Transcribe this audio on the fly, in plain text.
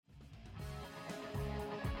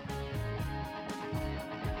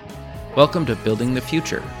Welcome to Building the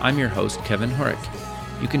Future. I'm your host, Kevin Horick.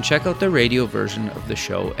 You can check out the radio version of the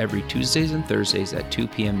show every Tuesdays and Thursdays at 2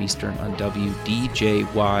 p.m. Eastern on WDJY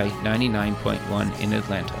 99.1 in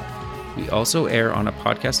Atlanta. We also air on a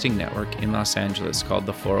podcasting network in Los Angeles called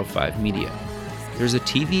the 405 Media. There's a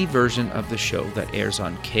TV version of the show that airs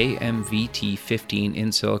on KMVT 15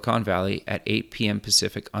 in Silicon Valley at 8 p.m.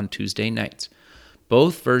 Pacific on Tuesday nights.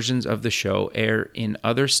 Both versions of the show air in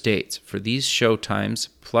other states. For these show times,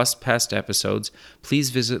 plus past episodes,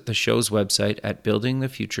 please visit the show's website at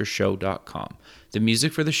buildingthefutureshow.com. The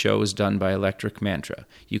music for the show is done by Electric Mantra.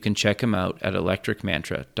 You can check him out at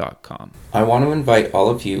electricmantra.com. I want to invite all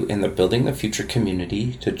of you in the Building the Future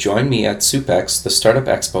community to join me at SUPEX, the Startup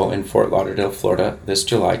Expo in Fort Lauderdale, Florida, this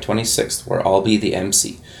July 26th, where I'll be the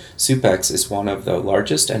MC. SUPEX is one of the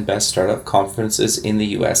largest and best startup conferences in the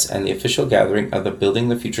U.S. and the official gathering of the Building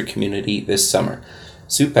the Future community this summer.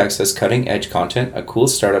 SUPEX has cutting-edge content, a cool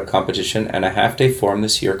startup competition, and a half-day forum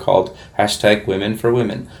this year called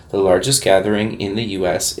 #WomenForWomen, the largest gathering in the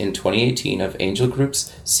U.S. in 2018 of angel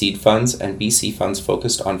groups, seed funds, and VC funds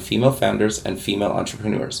focused on female founders and female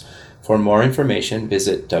entrepreneurs. For more information,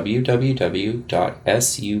 visit www.sup-x.org.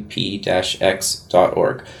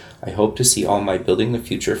 I hope to see all my Building the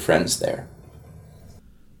Future friends there.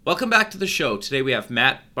 Welcome back to the show. Today we have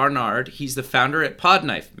Matt Barnard. He's the founder at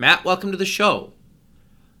Podknife. Matt, welcome to the show.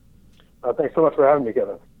 Thanks so much for having me,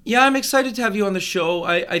 Kevin. Yeah, I'm excited to have you on the show.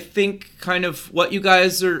 I think kind of what you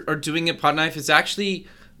guys are doing at Podknife is actually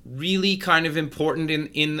really kind of important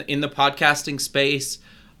in the podcasting space.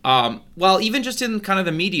 Well, even just in kind of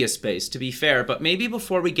the media space, to be fair. But maybe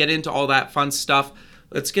before we get into all that fun stuff,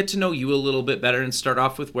 let's get to know you a little bit better and start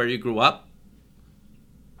off with where you grew up.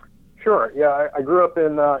 Sure. Yeah, I grew up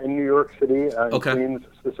in New York City, in Queens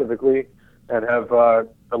specifically, and have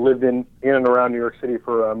lived in and around New York City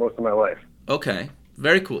for most of my life. Okay,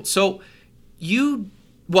 very cool. So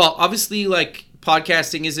well, obviously, like,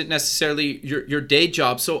 podcasting isn't necessarily your day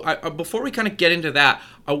job. So before we kind of get into that,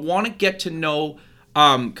 I want to get to know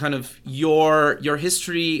kind of your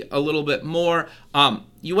history a little bit more.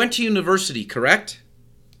 You went to university, correct?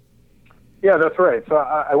 Yeah, that's right. So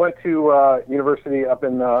I went to university up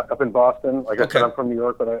in Boston. Like I said, I'm from New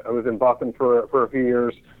York, but I was in Boston for a few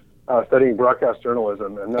years studying broadcast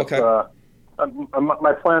journalism. And that's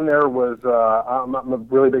my plan there was I'm a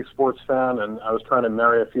really big sports fan, and I was trying to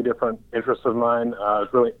marry a few different interests of mine. I was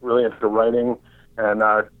really into writing, and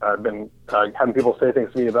I've been having people say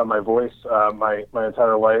things to me about my voice my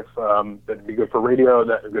entire life. That'd be good for radio,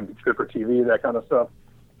 that would be good for TV, that kind of stuff.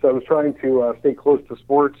 So I was trying to stay close to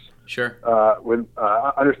sports. Sure. With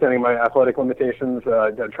understanding my athletic limitations,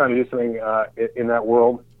 trying to do something in that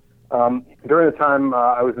world. During the time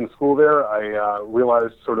I was in school there, I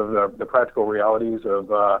realized sort of the practical realities of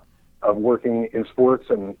working in sports,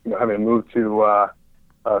 and having to move to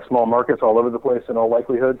small markets all over the place in all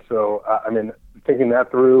likelihood. So thinking that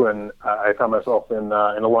through, and I found myself in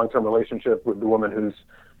a long-term relationship with the woman who's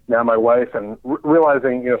now my wife, and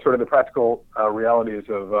realizing sort of the practical realities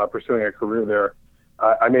of pursuing a career there.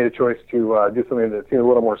 I made a choice to do something that seemed a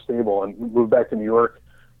little more stable, and moved back to New York.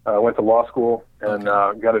 Went to law school and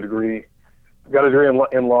got a degree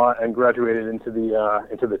in law, and graduated into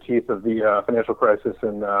the teeth of the financial crisis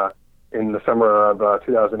in the summer of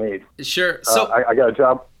 2008. Sure. So I got a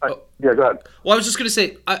job. Yeah, go ahead. Well, I was just going to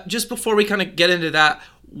say, just before we kind of get into that,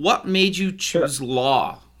 what made you choose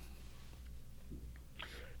law?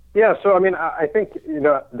 Yeah, so I think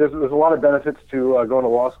there's a lot of benefits to going to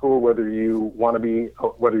law school, whether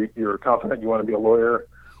you're confident you want to be a lawyer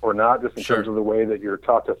or not, just in terms of the way that you're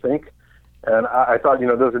taught to think. And I thought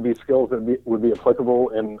those would be skills that would be applicable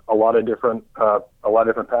in a lot of different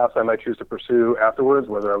paths I might choose to pursue afterwards,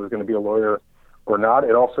 whether I was going to be a lawyer or not.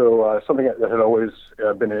 It also something that had always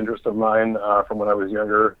been an interest of mine from when I was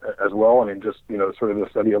younger as well. Sort of the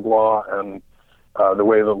study of law and the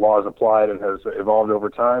way the law is applied and has evolved over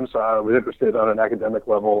time. So I was interested on an academic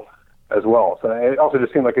level as well. So it also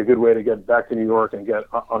just seemed like a good way to get back to New York and get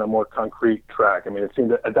on a more concrete track. It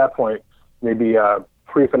seemed at that point, maybe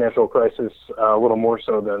pre-financial crisis, a little more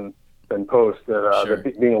so than post,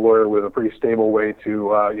 that being a lawyer was a pretty stable way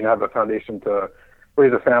to have a foundation to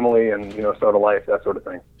raise a family and start a life, that sort of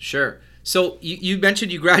thing. Sure. So you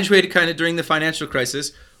mentioned you graduated kind of during the financial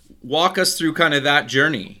crisis. Walk us through kind of that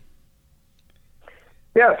journey.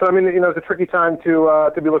 Yeah, so it's a tricky time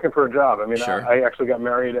to be looking for a job. I actually got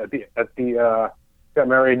married got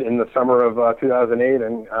married in the summer of 2008,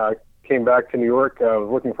 and came back to New York. I was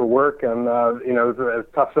looking for work, and it was a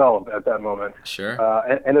tough sell at that moment. Sure.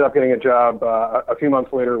 Ended up getting a job a few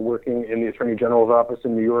months later, working in the Attorney General's office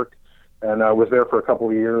in New York, and was there for a couple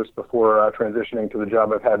of years before transitioning to the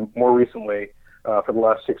job I've had more recently for the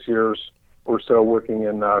last 6 years or so, working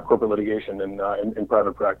in corporate litigation in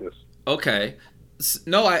private practice. Okay.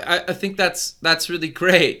 No, I think that's really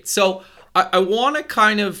great. So I want to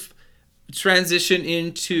kind of transition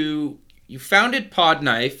into, you founded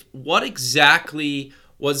Podknife. What exactly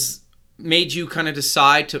made you kind of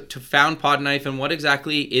decide to found Podknife, and what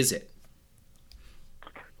exactly is it?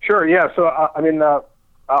 Sure. Yeah. So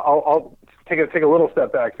I'll take a little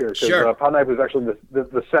step back here, because Sure. Podknife is actually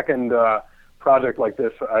the second project like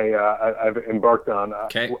this I've embarked on.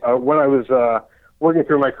 Okay. When I was working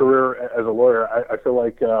through my career as a lawyer, I feel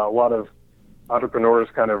like a lot of entrepreneurs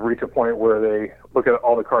kind of reach a point where they look at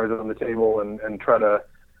all the cards on the table and try to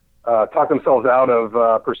talk themselves out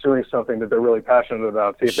of pursuing something that they're really passionate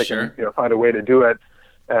about, see if they Sure. can find a way to do it.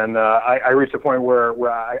 And I reached a point where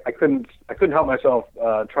I couldn't help myself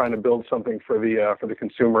trying to build something for the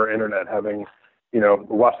consumer internet, having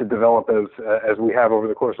watched it develop as we have over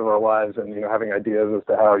the course of our lives, and having ideas as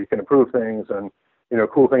to how you can improve things, and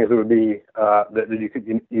cool things that would be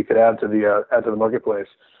that you could add to the marketplace.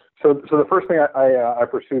 So the first thing I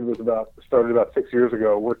pursued started about 6 years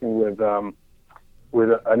ago, working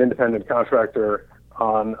with an independent contractor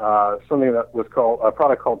on something that was called a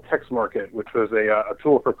product called Text Market, which was a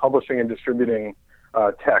tool for publishing and distributing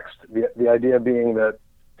text. The idea being that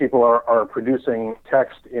people are producing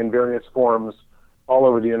text in various forms all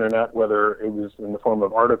over the internet, whether it was in the form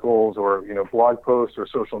of articles or blog posts or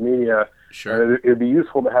social media. Sure. And it would be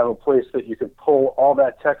useful to have a place that you could pull all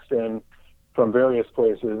that text in from various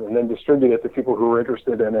places and then distribute it to people who are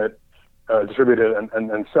interested in it, distribute it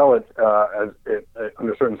and sell it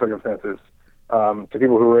under certain circumstances to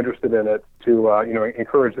people who are interested in it, to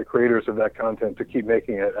encourage the creators of that content to keep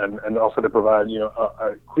making it, and also to provide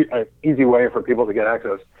an easy way for people to get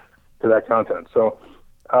access to that content. So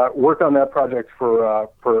worked on that project for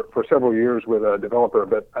several years with a developer,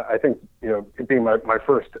 but I think it being my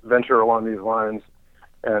first venture along these lines,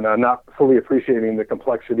 and not fully appreciating the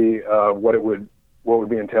complexity of what would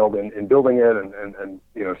be entailed in building it and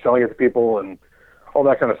selling it to people and all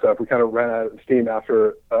that kind of stuff. We kind of ran out of steam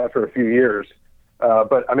after a few years.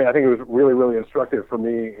 But I think it was really, really instructive for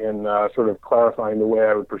me in sort of clarifying the way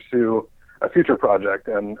I would pursue a future project,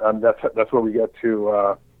 and that's where we get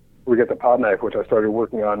to Podknife, which I started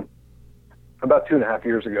working on about 2.5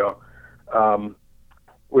 years ago,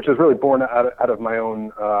 which is really born out of my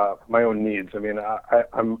own needs.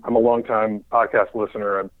 I'm a longtime podcast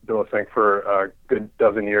listener. I've been listening for a good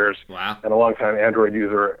dozen years. Wow. And a longtime Android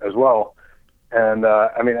user as well. And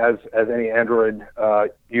as any Android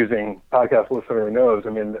using podcast listener knows,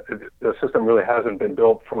 the system really hasn't been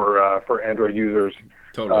built for Android users.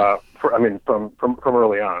 Totally. From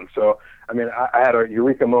early on. So I had a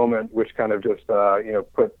eureka moment, which kind of just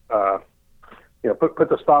put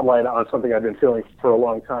the spotlight on something I'd been feeling for a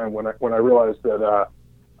long time, when I realized that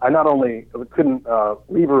I not only couldn't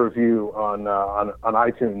leave a review on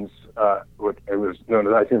iTunes, what it was known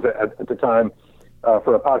as iTunes at the time,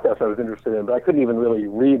 for a podcast I was interested in, but I couldn't even really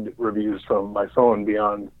read reviews from my phone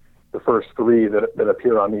beyond the first 3 that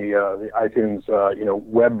appear on the iTunes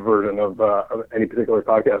web version of any particular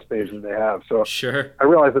podcast page that they have. So Sure. I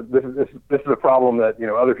realized that this is a problem that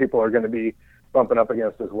other people are going to be bumping up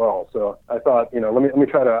against as well. So I thought, let me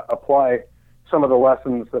try to apply some of the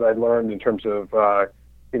lessons that I'd learned in terms of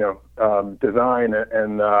design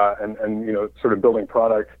and sort of building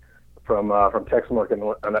product from Text Market,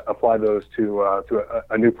 and apply those to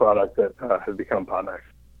a new product that has become Podknife.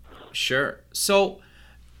 Sure. So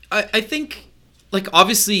I think, like,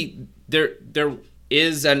 obviously there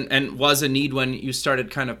is and was a need when you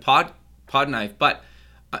started kind of Podknife, but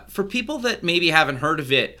for people that maybe haven't heard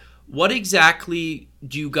of it, what exactly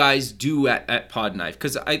do you guys do at Podknife?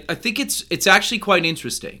 Because I think it's actually quite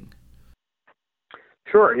interesting.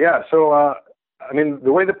 Sure. Yeah. So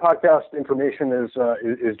the way the podcast information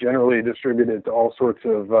is generally distributed to all sorts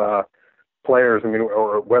of players,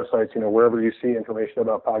 or websites, wherever you see information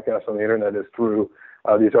about podcasts on the internet, is through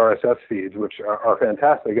these RSS feeds, which are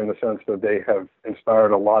fantastic in the sense that they have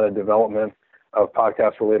inspired a lot of development of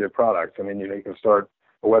podcast-related products. You can start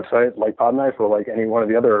a website like Podknife, or like any one of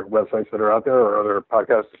the other websites that are out there, or other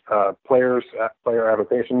podcast player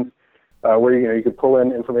applications, where you could pull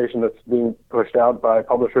in information that's being pushed out by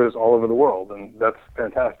publishers all over the world, and that's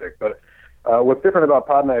fantastic. But what's different about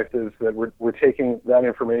Podknife is that we're taking that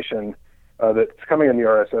information that's coming in the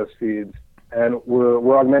RSS feeds, and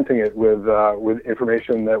we're augmenting it with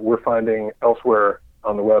information that we're finding elsewhere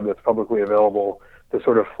on the web that's publicly available, to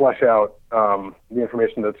sort of flesh out the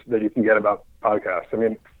information that you can get about podcasts.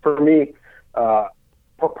 For me,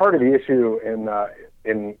 part of the issue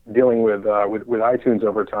in dealing with iTunes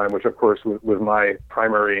over time, which of course was my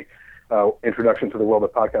primary introduction to the world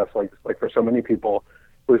of podcasts, like for so many people,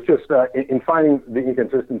 was just in finding the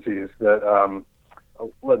inconsistencies that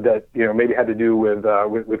maybe had to do with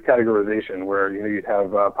categorization, where you'd have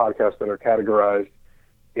podcasts that are categorized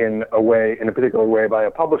in a particular way by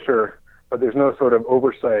a publisher, but there's no sort of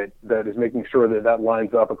oversight that is making sure that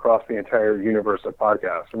lines up across the entire universe of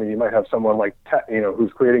podcasts. I mean, you might have someone like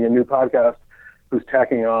who's creating a new podcast, who's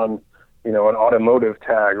tacking on an automotive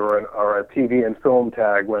tag or a TV and film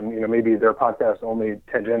tag when maybe their podcast only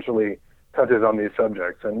tangentially touches on these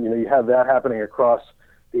subjects, and you have that happening across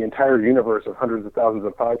the entire universe of hundreds of thousands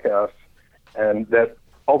of podcasts, and that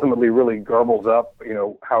ultimately really garbles up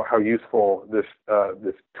how useful this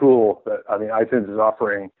tool that iTunes is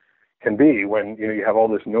offering can be when you have all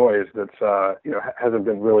this noise that's hasn't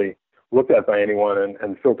been really looked at by anyone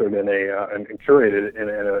and filtered and curated in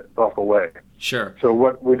a thoughtful way. Sure. So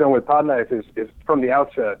what we've done with Podknife is from the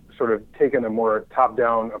outset sort of taken a more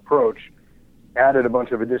top-down approach, added a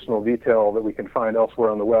bunch of additional detail that we can find elsewhere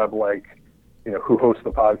on the web, like who hosts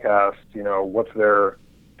the podcast, what's their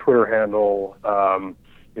Twitter handle,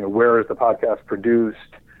 where is the podcast produced,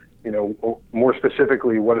 more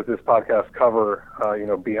specifically, what does this podcast cover,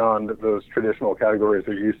 beyond those traditional categories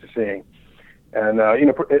they're used to seeing. And,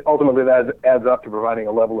 ultimately that adds up to providing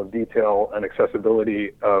a level of detail and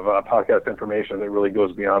accessibility of podcast information that really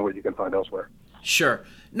goes beyond what you can find elsewhere. Sure.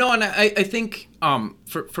 No, and I think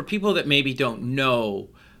for people that maybe don't know,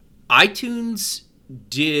 iTunes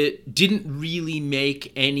didn't really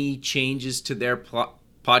make any changes to their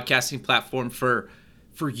podcasting platform for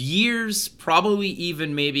years, probably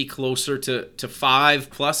even maybe closer to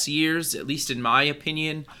 5+ years, at least in my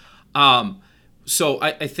opinion. So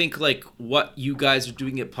I think like what you guys are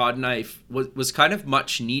doing at Podknife was kind of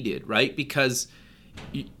much needed, right? Because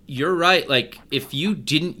you're right. Like if you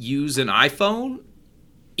didn't use an iPhone,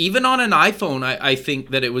 even on an iPhone, I think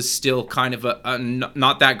that it was still kind of a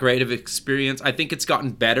not that great of experience. I think it's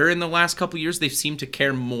gotten better in the last couple of years. They've seemed to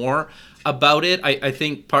care more about it. I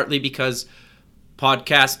think partly because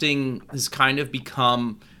podcasting has kind of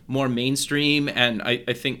become more mainstream, and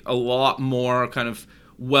I think a lot more kind of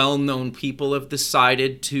well-known people have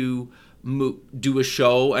decided to do a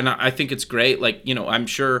show, and I think it's great. Like, I'm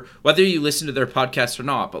sure whether you listen to their podcast or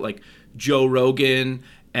not, but like Joe Rogan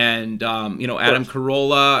and Adam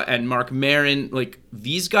Carolla and Mark Maron, like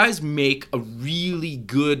these guys make a really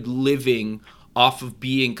good living off of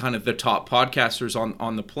being kind of the top podcasters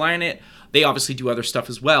on the planet. They obviously do other stuff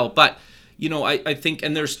as well, but I think,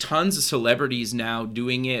 and there's tons of celebrities now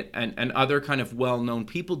doing it and other kind of well-known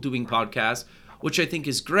people doing podcasts, which I think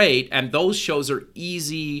is great. And those shows are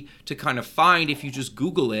easy to kind of find if you just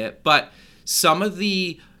Google it. But some of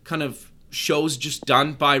the kind of shows just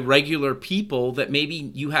done by regular people that maybe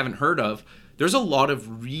you haven't heard of, there's a lot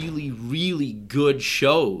of really, really good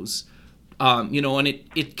shows, and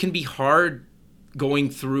it can be hard going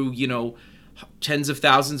through, tens of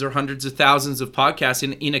thousands or hundreds of thousands of podcasts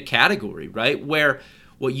in a category, right? Where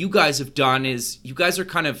what you guys have done is you guys are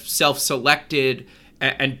kind of self-selected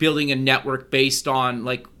and building a network based on,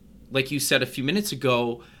 like you said a few minutes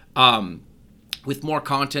ago, with more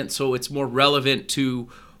content, so it's more relevant to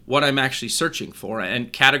what I'm actually searching for,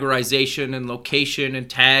 and categorization and location and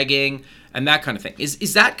tagging and that kind of thing.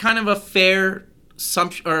 Is that kind of a fair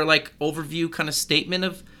assumption or like overview kind of statement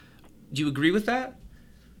of? Do you agree with that?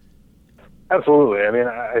 Absolutely. I mean,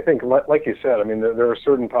 I think, like you said, I mean, there are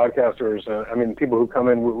certain podcasters, people who come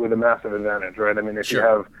in with a massive advantage, right? I mean, if you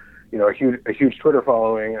have, a huge Twitter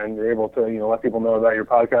following and you're able to, let people know about your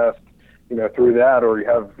podcast, through that, or you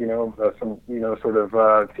have, some, sort of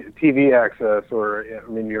TV access, or,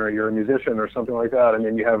 you're a musician or something like that. I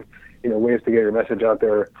mean, you have, ways to get your message out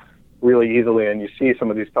there really easily, and you see some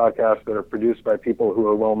of these podcasts that are produced by people who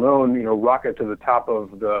are well known, rocket to the top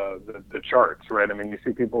of the charts, right? I mean, you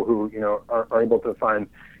see people who, are able to find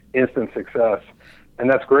instant success, and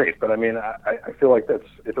that's great. But I mean, I feel like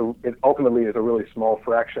it ultimately is a really small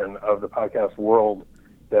fraction of the podcast world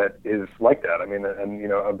that is like that. I mean, and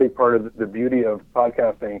a big part of the beauty of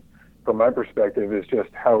podcasting, from my perspective, is just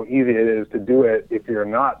how easy it is to do it if you're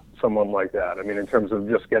not someone like that. I mean, in terms of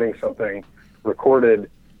just getting something recorded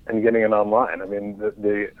and getting it online. I mean,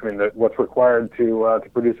 what's required to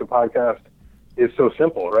produce a podcast is so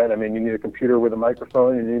simple, right? I mean, you need a computer with a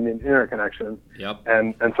microphone, you need an internet connection,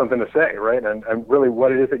 and something to say, right? And really,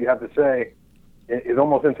 what it is that you have to say is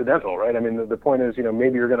almost incidental, right? I mean, the point is,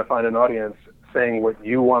 maybe you're going to find an audience saying what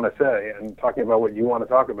you want to say and talking about what you want to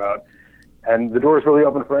talk about, and the door is really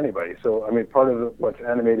open for anybody. So, I mean, part of what's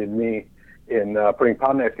animated me in putting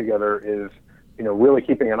Podknife together is, really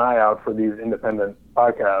keeping an eye out for these independent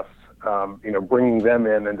podcasts, bringing them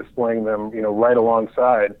in and displaying them, right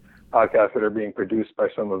alongside podcasts that are being produced by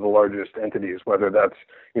some of the largest entities, whether that's,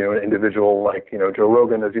 an individual like, Joe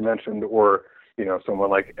Rogan, as you mentioned, or, someone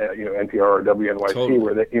like, NPR or WNYC, Totally.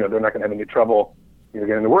 where they, they're not going to have any trouble,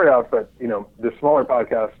 getting the word out. But, the smaller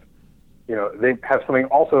podcasts, they have something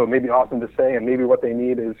also maybe awesome to say, and maybe what they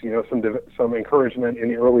need is, some encouragement in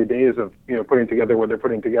the early days of, putting together what they're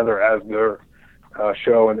putting together as their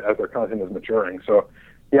show and as their content is maturing. So,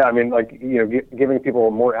 yeah, I mean, giving people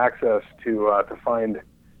more access to find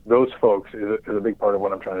those folks is a big part of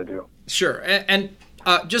what I'm trying to do. Sure. And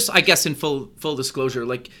just, I guess, in full disclosure,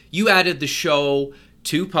 like, you added the show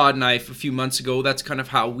to Podknife a few months ago. That's kind of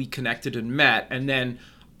how we connected and met. And then,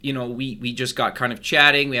 we just got kind of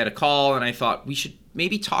chatting. We had a call, and I thought we should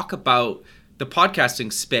maybe talk about the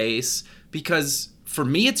podcasting space, because for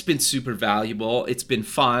me, it's been super valuable. It's been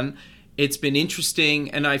fun. It's been interesting.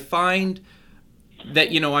 And I find that,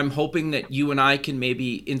 I'm hoping that you and I can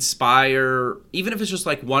maybe inspire, even if it's just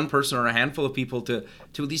like one person or a handful of people, to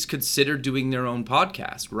at least consider doing their own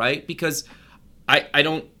podcast, right? Because I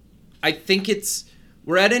think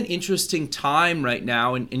we're at an interesting time right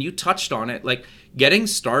now, and you touched on it, like getting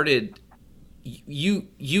started, you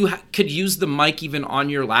could use the mic even on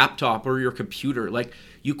your laptop or your computer, like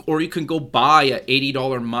you can go buy a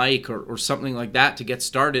 $80 mic or something like that to get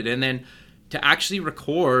started. And then to actually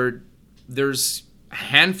record, there's a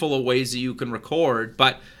handful of ways that you can record,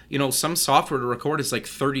 but some software to record is like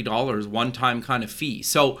 $30 one-time kind of fee.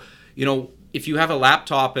 So if you have a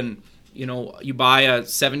laptop and you buy a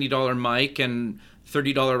 $70 mic and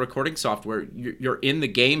 $30 recording software, you're in the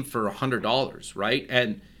game for $100, right?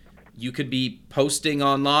 And you could be posting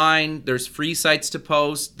online. There's free sites to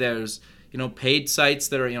post. There's paid sites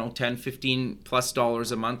that are $10,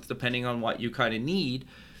 $15+ a month, depending on what you kind of need.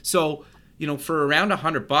 So for around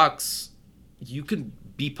 $100, you could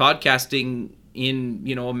be podcasting in,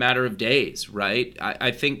 a matter of days, right?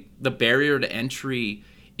 I think the barrier to entry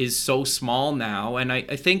is so small now. And I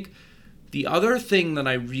think the other thing that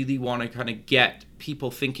I really want to kind of get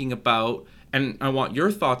people thinking about, and I want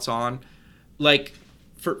your thoughts on, like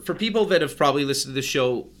for people that have probably listened to the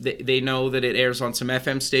show, they know that it airs on some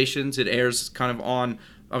FM stations. It airs kind of on,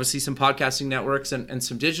 obviously, some podcasting networks and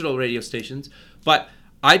some digital radio stations. But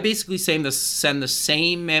I basically send the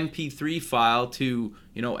same MP3 file to,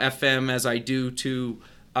 FM as I do to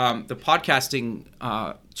the podcasting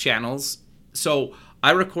channels. So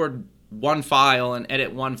I record one file and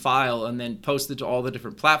edit one file and then post it to all the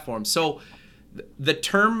different platforms. So the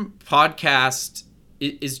term podcast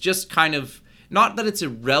is just kind of, not that it's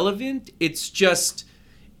irrelevant, it's just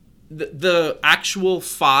the actual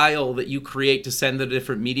file that you create to send the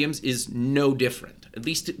different mediums is no different. At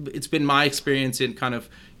least it's been my experience in kind of,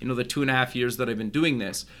 the 2.5 years that I've been doing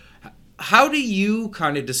this. How do you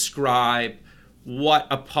kind of describe what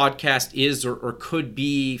a podcast is or could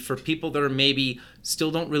be for people that are maybe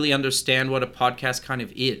still don't really understand what a podcast kind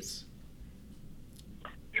of is?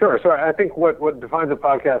 Sure. So I think what defines a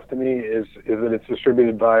podcast to me is that it's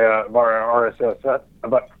distributed via RSS. Via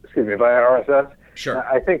RSS. Sure.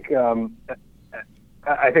 I think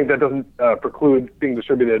that doesn't preclude being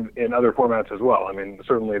distributed in other formats as well. I mean,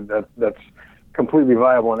 certainly that's completely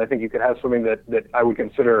viable, and I think you could have something that I would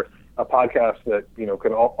consider a podcast that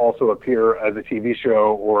could also appear as a TV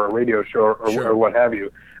show or a radio show or, Sure. or what have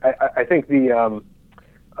you. I think the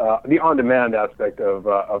on-demand aspect of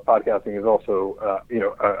podcasting is also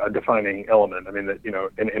a defining element. I mean, that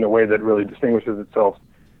in a way that really distinguishes itself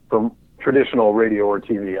from traditional radio or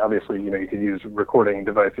TV. Obviously, you could use recording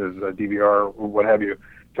devices, DVR, or what have you,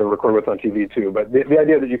 to record with on TV too. But the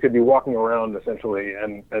idea that you could be walking around essentially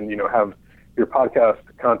and have your podcast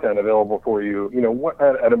content available for you,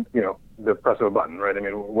 at the press of a button, right? I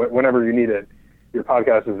mean, whenever you need it, your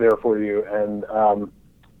podcast is there for you, and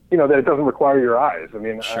that it doesn't require your eyes. I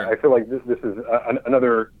mean, Sure. I feel like this is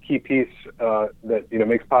another key piece that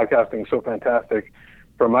makes podcasting so fantastic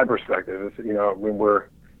from my perspective. Is when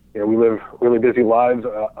we live really busy lives,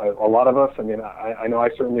 a lot of us. I mean, I know I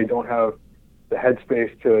certainly don't have the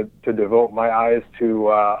headspace to devote my eyes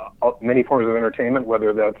to many forms of entertainment,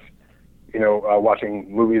 whether that's watching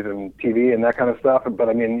movies and TV and that kind of stuff. But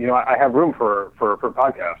I mean, I have room for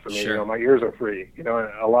podcasts. I mean, Sure. my ears are free. And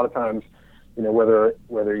a lot of times, whether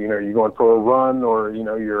you're going for a run or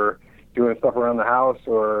you're doing stuff around the house,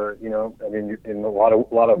 or I mean, in a lot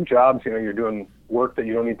of jobs, you're doing work that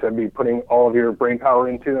you don't need to be putting all of your brain power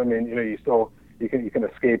into. I mean, you can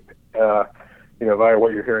escape via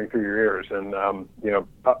what you're hearing through your ears. And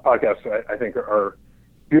podcasts, I think, are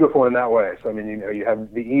beautiful in that way. So I mean, you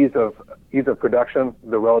have the ease of production,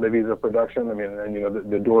 the relative ease of production. I mean,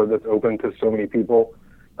 and the door that's open to so many people.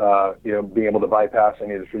 Being able to bypass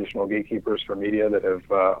any of the traditional gatekeepers for media that have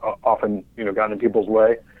often gotten in people's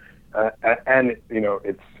way, and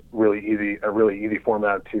it's a really easy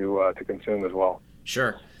format to consume as well.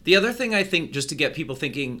 Sure. The other thing I think, just to get people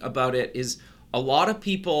thinking about it, is a lot of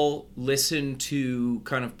people listen to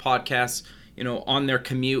kind of podcasts, on their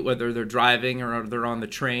commute, whether they're driving or they're on the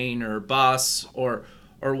train or bus or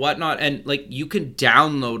whatnot. And like, you can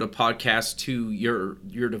download a podcast to your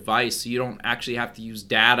device. So you don't actually have to use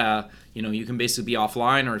data. You can basically be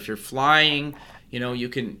offline, or if you're flying, you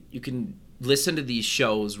can listen to these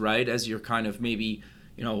shows, right, as you're kind of maybe,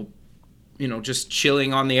 just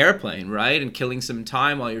chilling on the airplane, right, and killing some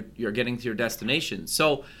time while you're getting to your destination.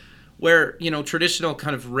 So where, traditional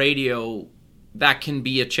kind of radio, that can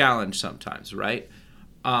be a challenge sometimes, right?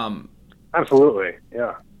 Absolutely,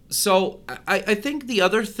 yeah. So I think the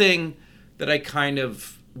other thing that I kind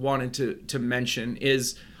of wanted to mention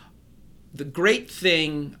is the great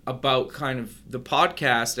thing about kind of the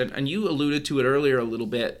podcast, and you alluded to it earlier a little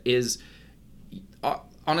bit, is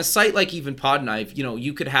on a site like even Podknife,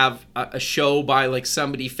 you could have a show by like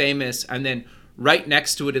somebody famous, and then right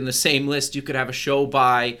next to it in the same list, you could have a show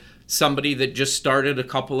by somebody that just started a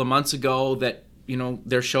couple of months ago that,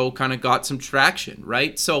 their show kind of got some traction,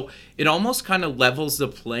 right? So it almost kind of levels the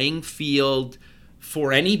playing field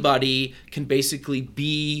for anybody, can basically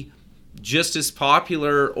be just as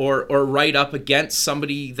popular or right up against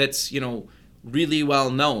somebody that's, really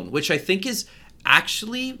well known, which I think is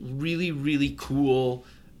actually really, really cool,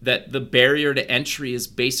 that the barrier to entry is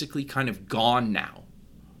basically kind of gone now.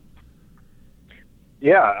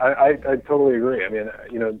 Yeah, I totally agree. I mean,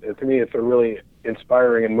 to me, it's a really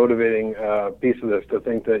inspiring and motivating piece of this, to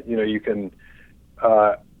think that you can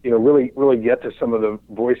really get to some of the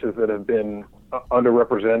voices that have been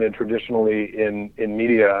underrepresented traditionally in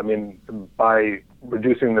media. I mean, by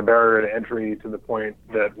reducing the barrier to entry to the point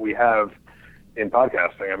that we have in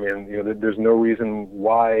podcasting. I mean, there's no reason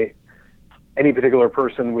why any particular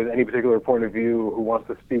person with any particular point of view who wants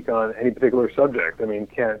to speak on any particular subject, I mean,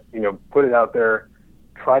 can't put it out there,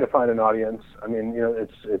 try to find an audience. I mean,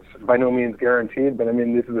 it's by no means guaranteed, but I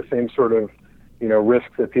mean, these are the same sort of,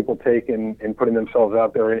 risks that people take in putting themselves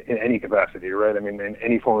out there in any capacity, right? I mean, in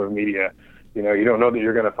any form of media, you don't know that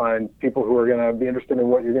you're going to find people who are going to be interested in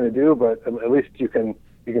what you're going to do, but at least you can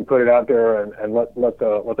put it out there and let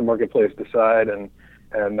the marketplace decide and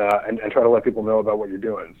try to let people know about what you're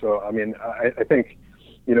doing. So, I mean, I think,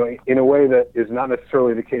 in a way that is not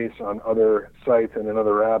necessarily the case on other sites and in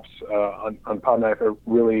other apps, on Podknife, I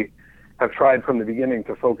really have tried from the beginning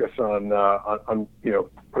to focus on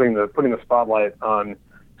putting the spotlight on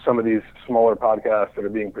some of these smaller podcasts that are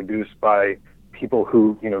being produced by people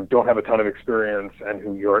who don't have a ton of experience and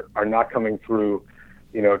who are not coming through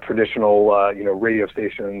traditional radio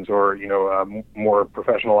stations or more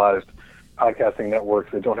professionalized podcasting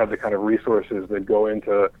networks that don't have the kind of resources that go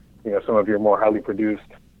into some of your more highly produced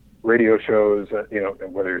radio shows,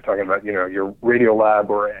 whether you're talking about, your Radio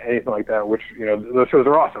Lab or anything like that, which, those shows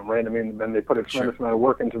are awesome, right? I mean, then they put a tremendous amount of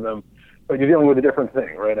work into them, but you're dealing with a different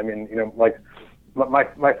thing, right? I mean, like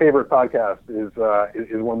my favorite podcast is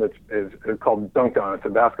one that's is called Dunked On. It's a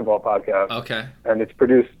basketball podcast. Okay. And it's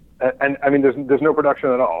produced, and I mean, there's no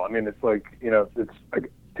production at all. I mean, it's like, it's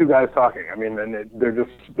like two guys talking. I mean, and they're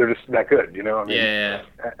just that good, I mean, yeah.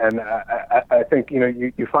 And I think,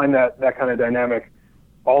 you find that kind of dynamic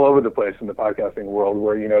all over the place in the podcasting world,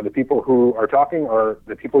 where, the people who are talking are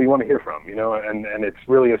the people you want to hear from, and it's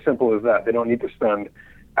really as simple as that. They don't need to spend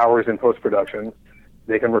hours in post-production.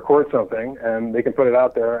 They can record something and they can put it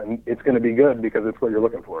out there, and it's going to be good because it's what you're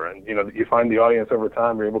looking for. And, you find the audience over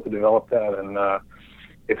time, you're able to develop that, and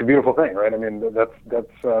it's a beautiful thing, right? I mean, that's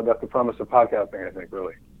the promise of podcasting, I think,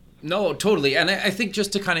 really. No, totally. And I think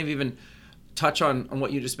just to kind of even touch on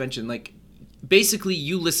what you just mentioned, like, basically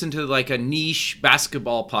you listen to like a niche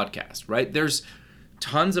basketball podcast, right? There's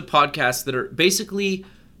tons of podcasts that are basically,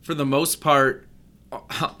 for the most part,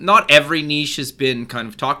 not every niche has been kind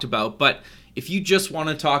of talked about, but if you just want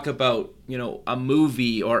to talk about, a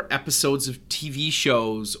movie or episodes of TV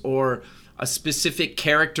shows or a specific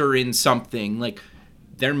character in something, like,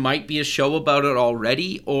 there might be a show about it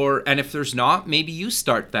already, and if there's not, maybe you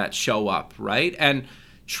start that show up, right? And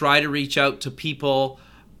try to reach out to people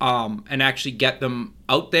and actually get them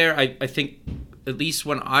out there. I think, at least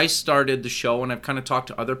when I started the show, and I've kind of talked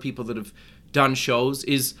to other people that have done shows,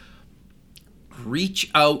 is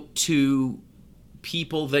reach out to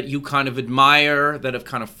people that you kind of admire, that have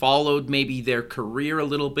kind of followed maybe their career a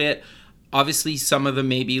little bit. Obviously, some of them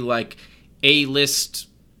maybe like A-list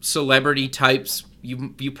celebrity types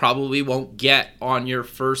you probably won't get on your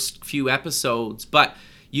first few episodes, but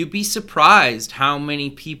you'd be surprised how many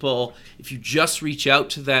people, if you just reach out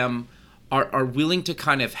to them, are willing to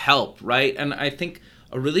kind of help, right? And I think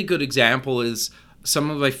a really good example is some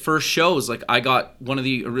of my first shows. Like, I got one of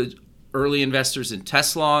the early investors in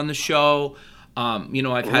Tesla on the show.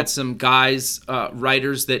 I've had some guys,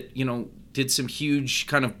 writers that, did some huge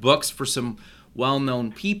kind of books for some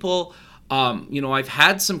well-known people. I've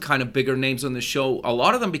had some kind of bigger names on the show, a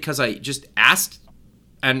lot of them because I just asked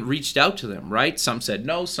and reached out to them, right? Some said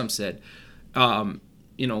no, some said,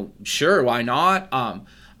 sure, why not?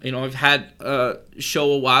 I've had a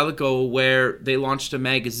show a while ago where they launched a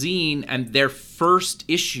magazine, and their first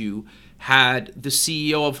issue had the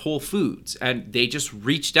CEO of Whole Foods, and they just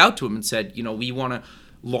reached out to him and said, we want to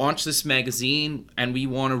launch this magazine, and we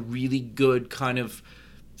want a really good kind of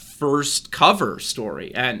first cover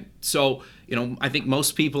story. And so, I think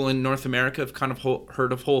most people in North America have kind of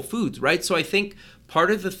heard of Whole Foods, right? So I think part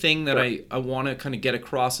of the thing that I want to kind of get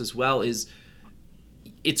across as well is,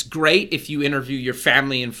 it's great if you interview your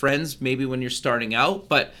family and friends, maybe when you're starting out,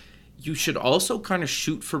 but you should also kind of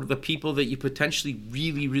shoot for the people that you potentially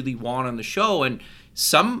really, really want on the show. And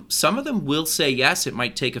some of them will say yes. It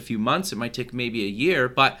might take a few months. It might take maybe a year,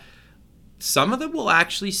 but some of them will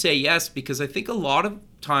actually say yes, because I think a lot of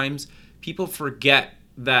times people forget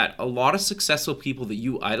that a lot of successful people that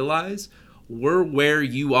you idolize were where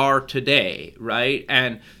you are today, right?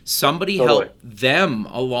 And somebody helped them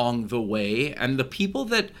along the way. And the people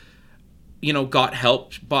that, got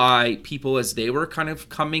helped by people as they were kind of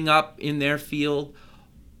coming up in their field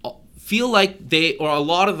feel like a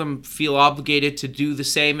lot of them feel obligated to do the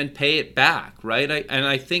same and pay it back, right?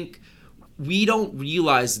 I think we don't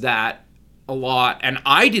realize that a lot. And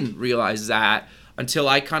I didn't realize that until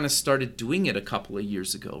I kind of started doing it a couple of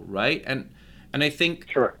years ago, right? And I think...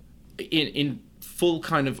 Sure. In full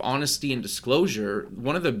kind of honesty and disclosure,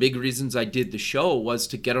 one of the big reasons I did the show was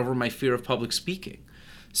to get over my fear of public speaking.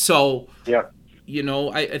 So, yeah,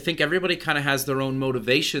 I think everybody kind of has their own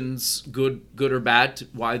motivations, good or bad, to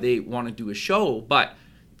why they want to do a show. But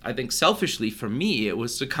I think selfishly for me, it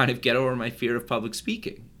was to kind of get over my fear of public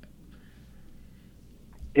speaking.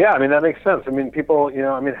 Yeah, I mean, that makes sense. I mean, people,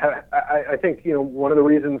 I think, one of the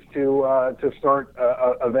reasons to start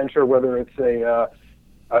a venture, whether it's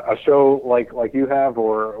a show like you have,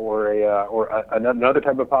 or another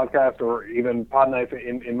type of podcast, or even Podknife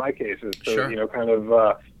in my case, is to sure.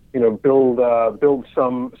 Build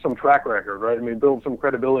some track record, right? I mean, build some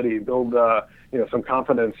credibility, build some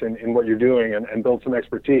confidence in what you're doing, and build some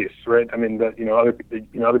expertise, right? I mean, that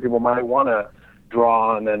other people might want to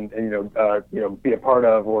draw on and be a part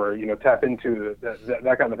of, or tap into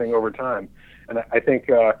that kind of thing over time. And I think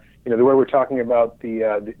the way we're talking about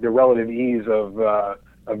the relative ease of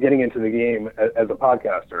getting into the game as a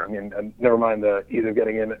podcaster. I mean, and never mind the ease of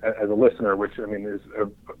getting in as a listener, which, I mean, is a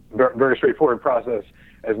very straightforward process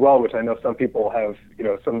as well, which I know some people have,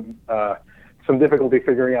 some difficulty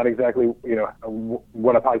figuring out exactly,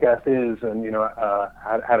 what a podcast is, and,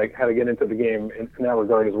 how to get into the game in that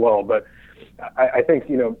regard as well. But I think,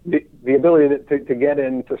 the ability to get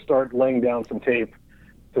in, to start laying down some tape,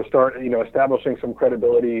 to start, establishing some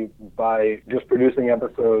credibility by just producing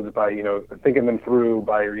episodes, by, thinking them through,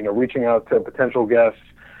 by, reaching out to potential guests,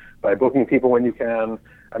 by booking people when you can.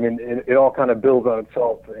 I mean, it all kind of builds on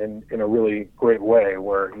itself in a really great way,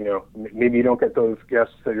 where, maybe you don't get those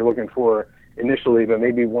guests that you're looking for initially, but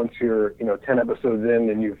maybe once you're, 10 episodes in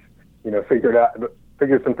and you've,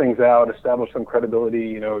 figured some things out, established some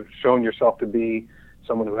credibility, shown yourself to be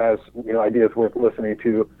someone who has, ideas worth listening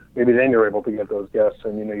to, maybe then you're able to get those guests,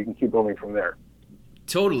 and, you can keep building from there.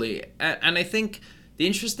 Totally. And I think the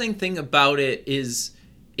interesting thing about it is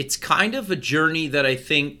it's kind of a journey that I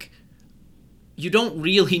think you don't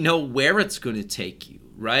really know where it's going to take you,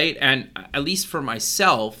 right? And at least for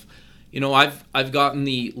myself, I've gotten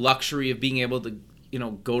the luxury of being able to,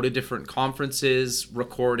 go to different conferences,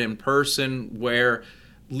 record in person, where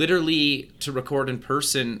literally to record in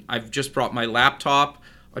person, I've just brought my laptop,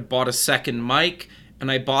 I bought a second mic, and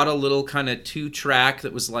I bought a little kind of 2-track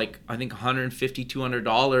that was like, I think $150,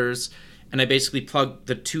 $200. And I basically plugged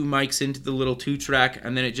the 2 mics into the little 2-track,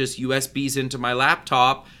 and then it just USBs into my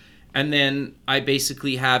laptop. And then I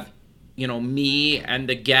basically have, me and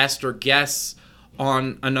the guest or guests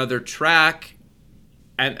on another track.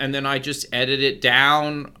 And then I just edit it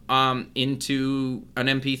down into an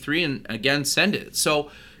MP3 and, again, send it.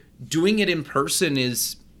 So doing it in person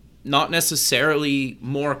is not necessarily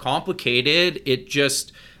more complicated. It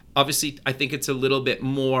just, obviously, I think it's a little bit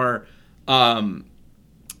more,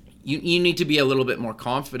 you need to be a little bit more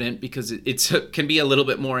confident, because it can be a little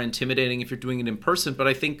bit more intimidating if you're doing it in person. But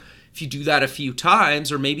I think if you do that a few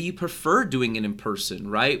times, or maybe you prefer doing it in person,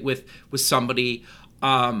 right, with somebody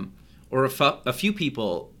or a few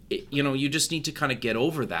people, you just need to kind of get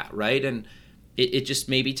over that, right? And it just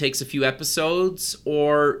maybe takes a few episodes,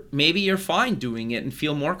 or maybe you're fine doing it and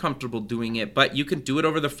feel more comfortable doing it, but you can do it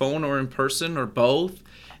over the phone or in person or both,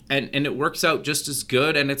 and it works out just as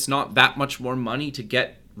good, and it's not that much more money to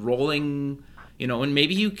get rolling, and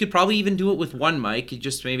maybe you could probably even do it with one mic. You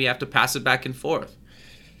just maybe have to pass it back and forth.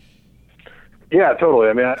 Yeah, totally.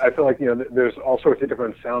 I mean, I feel like, there's all sorts of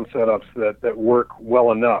different sound setups that work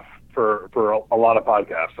well enough for a lot of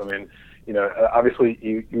podcasts. I mean, obviously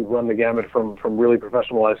you run the gamut from really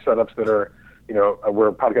professionalized setups that are,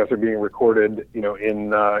 where podcasts are being recorded, in,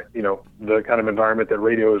 the kind of environment that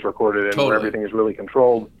radio is recorded in, totally, where everything is really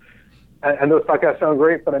controlled. And those podcasts sound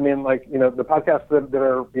great, but I mean, like, the podcasts that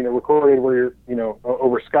are, recorded where you're,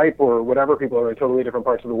 over Skype or whatever, people are in totally different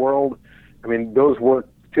parts of the world. I mean, those work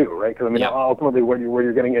too, right? Because I mean, ultimately what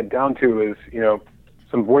you're getting it down to is,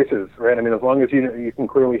 some voices, right? I mean, as long as you can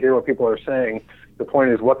clearly hear what people are saying, the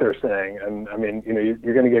point is what they're saying. And I mean,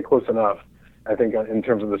 you're going to get close enough, I think, in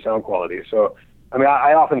terms of the sound quality. So, I mean,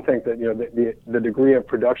 I often think that, the degree of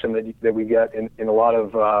production that we get in a lot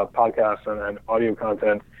of podcasts and audio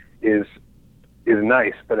content is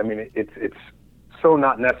nice, but I mean, it's so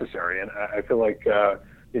not necessary. And I feel like,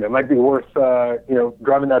 it might be worth,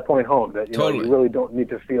 driving that point home, that, totally, you really don't need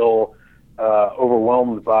to feel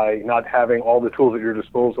overwhelmed by not having all the tools at your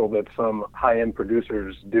disposal that some high-end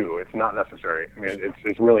producers do. It's not necessary. I mean,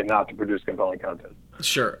 it's really not to produce compelling content.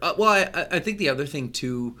 Sure. Well, I think the other thing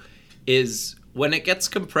too is when it gets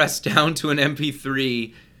compressed down to an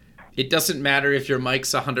MP3, it doesn't matter if your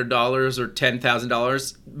mic's $100 or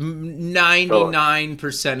 $10,000.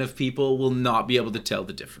 99% of people will not be able to tell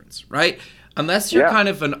the difference, right? Unless you're kind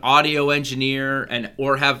of an audio engineer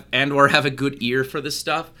or have a good ear for this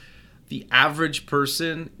stuff, the average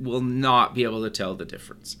person will not be able to tell the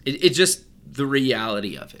difference. It's just the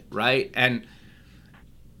reality of it, right? And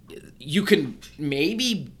you can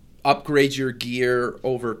maybe upgrade your gear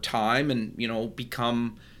over time and,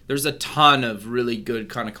 there's a ton of really good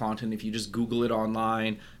kind of content if you just Google it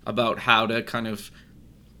online about how to kind of,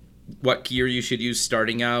 what gear you should use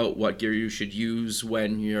starting out, what gear you should use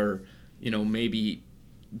when you're, maybe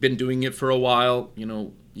been doing it for a while.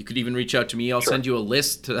 You could even reach out to me. I'll send you a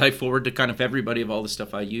list that I forward to kind of everybody of all the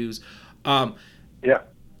stuff I use. I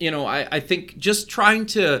think just trying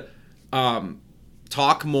to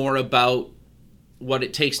talk more about what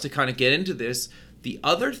it takes to kind of get into this. The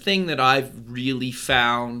other thing that I've really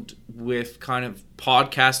found with kind of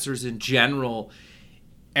podcasters in general,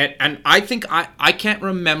 and I think I can't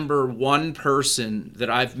remember one person that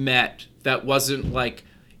I've met that wasn't like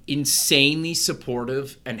insanely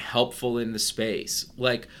supportive and helpful in the space.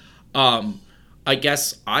 Like, I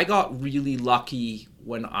guess I got really lucky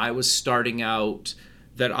when I was starting out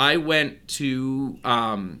that I went to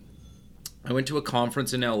a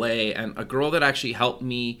conference in LA, and a girl that actually helped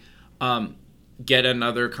me get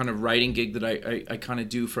another kind of writing gig that I kind of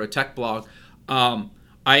do for a tech blog. I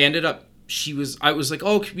was like,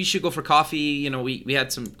 oh, we should go for coffee. We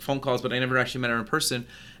had some phone calls, but I never actually met her in person.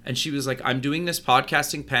 And she was like, I'm doing this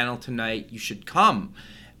podcasting panel tonight. You should come.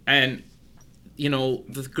 And,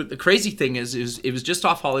 the crazy thing is it was just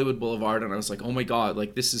off Hollywood Boulevard. And I was like, oh my God,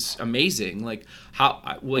 like, this is amazing. Like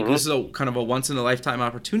this is a kind of a once in a lifetime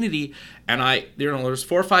opportunity. And there was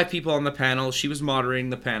 4 or 5 people on the panel. She was moderating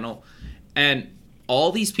the panel. And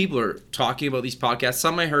all these people are talking about these podcasts.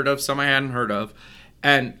 Some I heard of, some I hadn't heard of.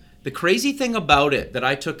 And the crazy thing about it that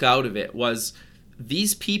I took out of it was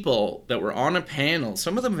these people that were on a panel,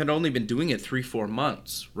 some of them had only been doing it 3-4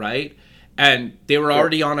 months, right? And they were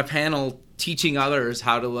already on a panel teaching others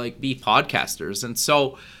how to like be podcasters. And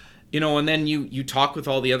so, and then you talk with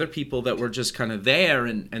all the other people that were just kind of there,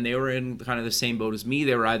 and they were in kind of the same boat as me.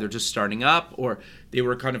 They were either just starting up or they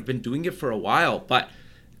were kind of been doing it for a while. But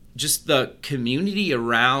just the community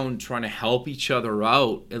around trying to help each other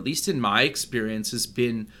out, at least in my experience, has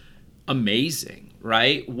been amazing,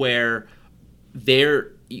 right? Where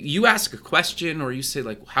you ask a question or you say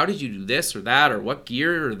like, how did you do this or that, or what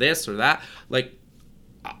gear or this or that? Like,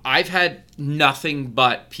 I've had nothing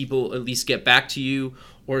but people at least get back to you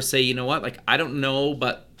or say, you know what, like, I don't know,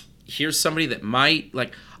 but here's somebody that might.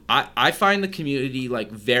 Like, I find the community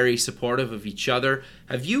like very supportive of each other.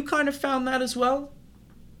 Have you kind of found that as well?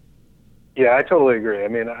 Yeah, I totally agree. I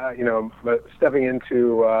mean, but stepping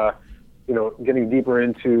into, getting deeper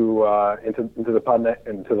into the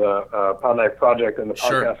Podknife project and the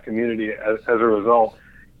podcast community as a result,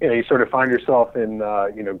 you sort of find yourself in,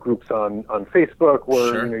 groups on Facebook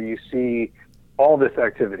where, Sure. you see all this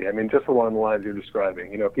activity. I mean, just along the lines you're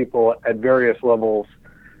describing, people at various levels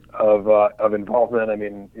of involvement. I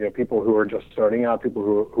mean, people who are just starting out, people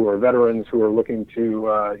who are veterans, who are looking to,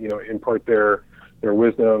 impart their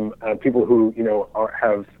wisdom, people who,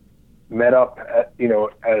 have met up,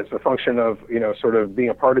 as a function of, sort of being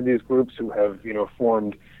a part of these groups, who have,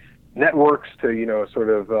 formed networks to, sort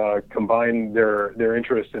of combine their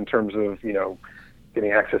interest in terms of,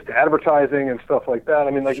 getting access to advertising and stuff like that.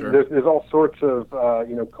 I mean, like, Sure. there's all sorts of,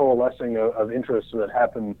 coalescing of interests that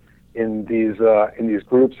happen in these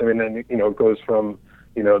groups. I mean, then, it goes from,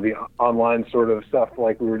 the online sort of stuff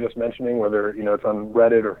like we were just mentioning, whether, it's on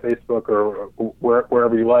Reddit or Facebook or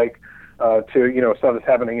wherever you like, to, stuff that's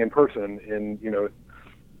happening in person in,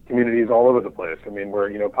 communities all over the place. I mean, where,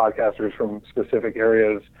 podcasters from specific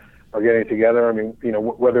areas are getting together. I mean,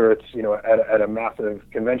 whether it's, at a massive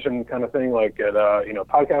convention kind of thing, like at a,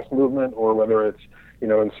 podcast movement, or whether it's,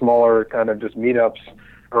 in smaller kind of just meetups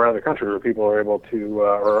around the country where people are able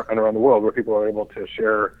to, and around the world where people are able to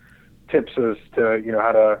share tips as to,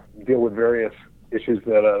 how to deal with various issues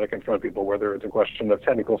that confront people, whether it's a question of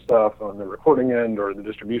technical stuff on the recording end or the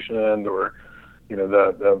distribution end, or,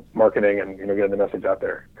 the marketing and, getting the message out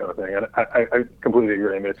there kind of thing. And I completely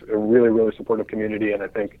agree. I mean, it's a really, really supportive community. And I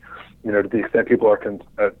think, to the extent people are, to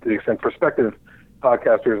the extent prospective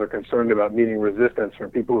podcasters are concerned about meeting resistance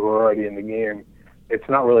from people who are already in the game, it's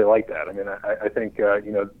not really like that. I mean, I think,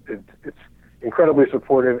 it's incredibly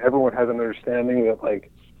supportive. Everyone has an understanding that,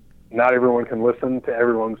 like, not everyone can listen to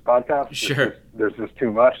everyone's podcast. Sure. There's just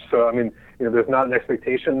too much. So, I mean, there's not an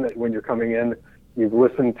expectation that when you're coming in, you've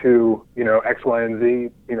listened to, X, Y, and Z,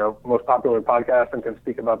 most popular podcasts and can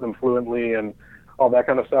speak about them fluently and all that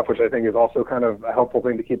kind of stuff, which I think is also kind of a helpful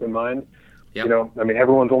thing to keep in mind. Yep. I mean,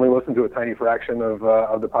 everyone's only listened to a tiny fraction of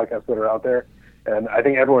the podcasts that are out there. And I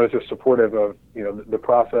think everyone is just supportive of, the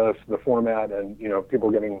process, the format, and,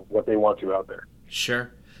 people getting what they want to out there.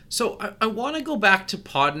 Sure. So I want to go back to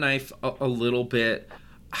Podknife a little bit.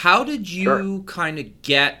 How did you kind of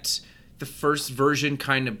get the first version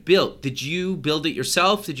kind of built? Did you build it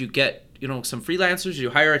yourself? Did you get, some freelancers? Did you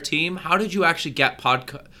hire a team? How did you actually get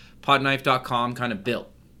podknife.com kind of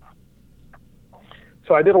built?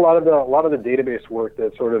 So I did a lot of the database work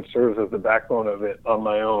that sort of serves as the backbone of it on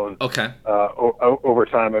my own. Okay. Over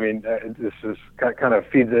time. I mean, this is kind of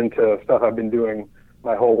feeds into stuff I've been doing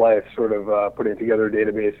my whole life, sort of putting together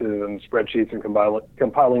databases and spreadsheets and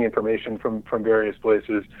compiling information from various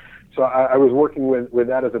places. So I was working with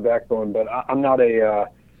that as a backbone, but I'm not a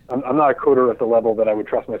coder at the level that I would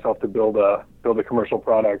trust myself to build a commercial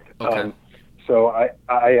product. Okay. So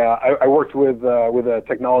I worked with a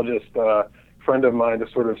technologist friend of mine to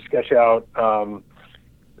sort of sketch out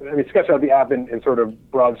the app in sort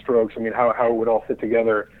of broad strokes. I mean, how it would all fit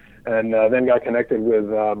together, and then got connected with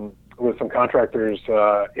some contractors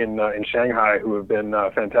in Shanghai who have been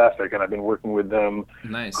fantastic, and I've been working with them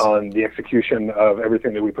Nice. on the execution of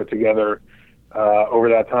everything that we put together over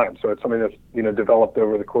that time. So it's something that's developed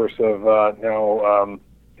over the course of now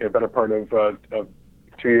a better part of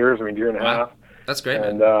 2 years. I mean, year and a half. That's great.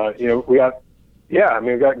 And man. we got. Yeah, I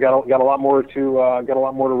mean, we got a lot more to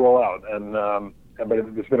roll out, and but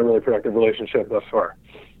it's been a really productive relationship thus far.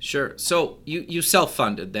 Sure. So you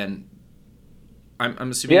self-funded then?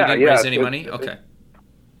 I'm assuming you didn't raise any money. Okay.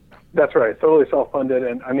 That's right. Totally self-funded,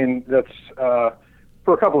 and I mean that's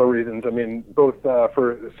for a couple of reasons. I mean, both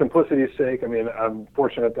for simplicity's sake. I mean, I'm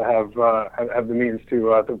fortunate to have the means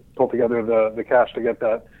to pull together the cash to get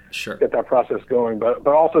that process going, but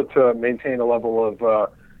also to maintain a level of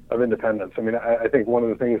independence. I mean, I think one of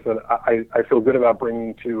the things that I feel good about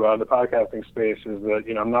bringing to the podcasting space is that,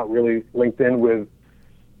 I'm not really linked in with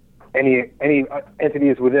any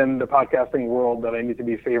entities within the podcasting world that I need to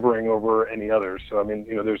be favoring over any others. So, I mean,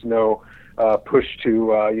 there's no push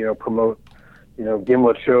to, promote,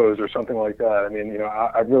 Gimlet shows or something like that. I mean,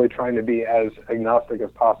 I'm really trying to be as agnostic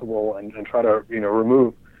as possible and try to,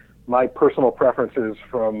 remove my personal preferences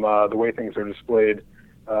from the way things are displayed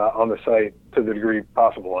on the site to the degree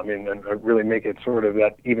possible. I mean, and really make it sort of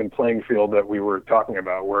that even playing field that we were talking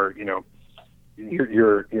about, where your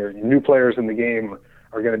new players in the game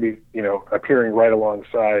are going to be appearing right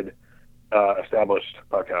alongside established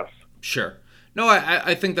podcasts. Sure. No,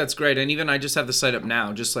 I think that's great, and even I just have the site up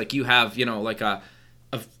now, just like you have, like a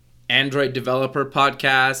Android developer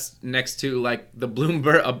podcast next to like a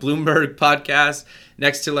Bloomberg podcast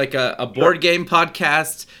next to like a board game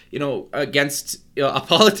podcast, against a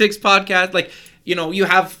politics podcast. Like, you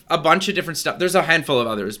have a bunch of different stuff. There's a handful of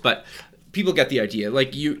others, but people get the idea.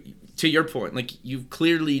 Like to your point, like you've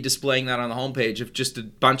clearly displaying that on the homepage of just a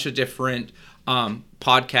bunch of different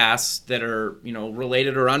podcasts that are,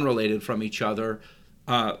 related or unrelated from each other,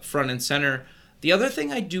 front and center. The other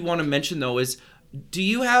thing I do want to mention though is, do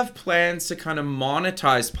you have plans to kind of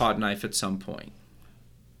monetize Podknife at some point?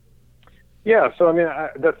 Yeah, so I mean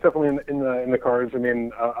that's definitely in the cards. I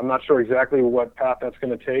mean, I'm not sure exactly what path that's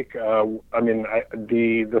going to take.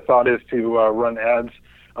 The thought is to run ads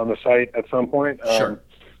on the site at some point. Sure.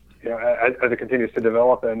 As it continues to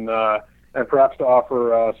develop, and perhaps to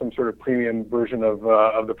offer some sort of premium version of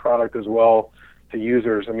the product as well to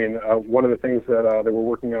users. I mean, one of the things that we're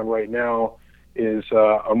working on right now is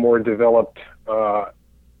a more developed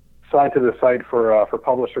side to the site for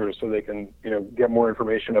publishers, so they can get more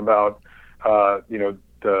information about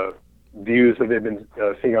the views that they've been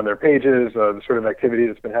seeing on their pages, the sort of activity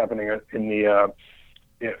that's been happening in the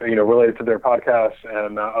related to their podcasts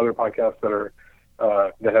and other podcasts that are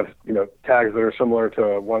that have tags that are similar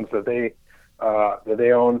to ones that they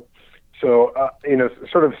own. So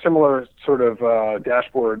sort of similar sort of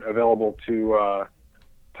dashboard available to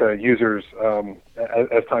users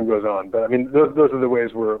as time goes on. But I mean, those are the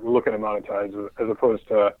ways we're looking to monetize, as opposed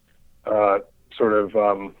to sort of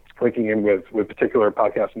linking in with particular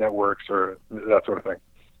podcast networks or that sort of thing.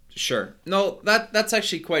 Sure. No, that's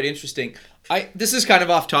actually quite interesting. This is kind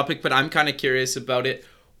of off topic, but I'm kind of curious about it.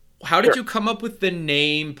 How did you come up with the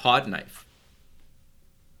name Podknife?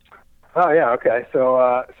 Oh yeah, okay.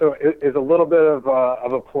 So it's a little bit of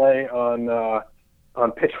a play on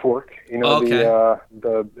Pitchfork, okay.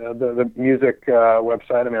 the music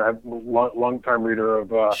website. I mean, I'm a long-time reader of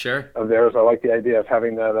theirs. I like the idea of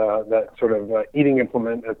having that sort of eating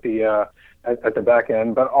implement at the back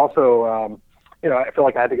end, but also I feel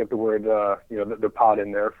like I had to get the word the pod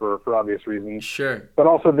in there for obvious reasons. Sure. But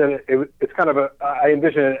also that it's kind of I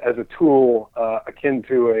envision it as a tool akin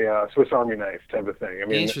to a Swiss Army knife type of thing. I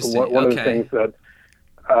mean, one of the things that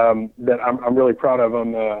I'm really proud of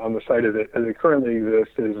on the site as it currently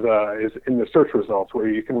exists is in the search results, where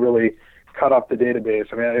you can really cut up the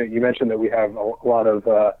database. I mean, you mentioned that we have a lot of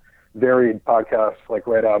varied podcasts like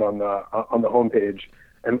right out on the homepage,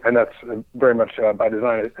 and that's very much by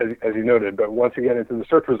design, as you noted. But once you get into the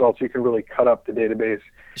search results, you can really cut up the database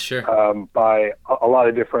by a lot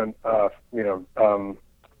of different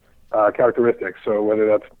characteristics. So whether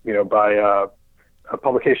that's by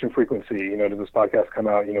publication frequency, does this podcast come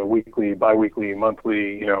out, weekly, bi-weekly,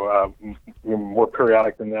 monthly, more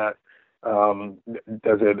periodic than that?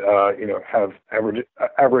 Does it, have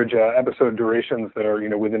average episode durations that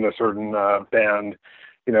are, within a certain band?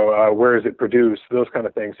 Where is it produced? Those kind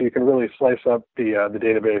of things. So you can really slice up the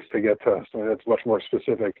database to get to something that's much more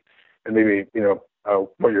specific and maybe,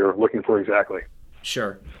 what you're looking for exactly.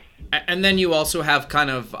 Sure. And then you also have kind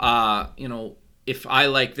of, if I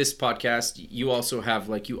like this podcast, you also have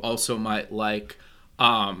you also might like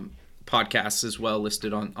podcasts as well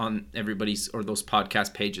listed on everybody's or those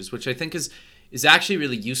podcast pages, which I think is actually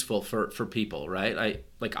really useful for people, right?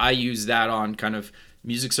 I use that on kind of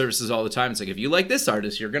music services all the time. It's like, if you like this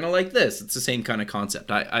artist, you're gonna like this. It's the same kind of concept.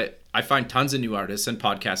 I find tons of new artists and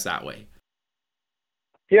podcasts that way.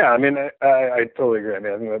 Yeah, I mean, I totally agree. I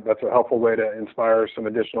mean, I think that's a helpful way to inspire some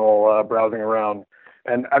additional browsing around.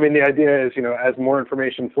 And I mean, the idea is, as more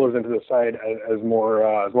information flows into the site, as more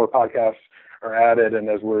podcasts are added, and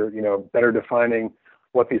as we're, better defining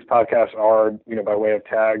what these podcasts are, by way of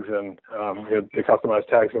tags and the customized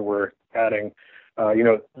tags that we're adding,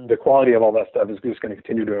 the quality of all that stuff is just going to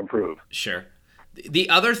continue to improve. Sure. The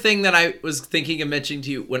other thing that I was thinking of mentioning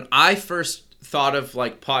to you, when I first thought of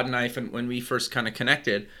Podknife and when we first kind of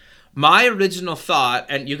connected, my original thought,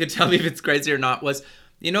 and you can tell me if it's crazy or not, was,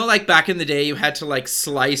 back in the day, you had to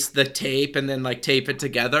slice the tape and then tape it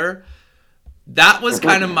together. That was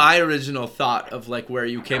kind of my original thought of where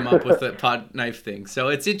you came up with the Podknife thing. So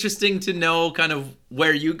it's interesting to know kind of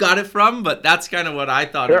where you got it from, but that's kind of what I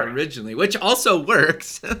thought of originally, which also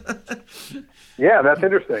works. Yeah, that's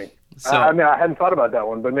interesting. So, I mean, I hadn't thought about that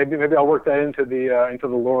one, but maybe I'll work that into the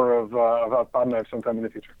lore of Podknife sometime in the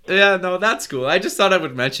future. Yeah, no, that's cool. I just thought I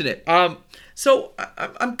would mention it. So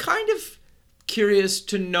I'm kind of curious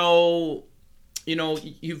to know,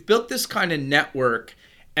 you've built this kind of network,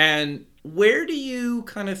 and where do you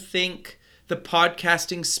kind of think the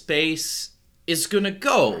podcasting space is going to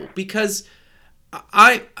go? Because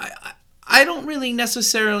I don't really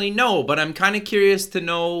necessarily know, but I'm kind of curious to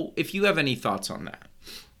know if you have any thoughts on that.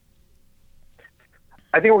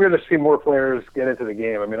 I think we're going to see more players get into the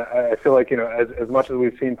game. I mean, I feel like, as much as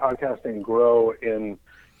we've seen podcasting grow in,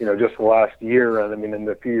 just the last year, and I mean, in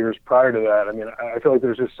the few years prior to that, I mean, I feel like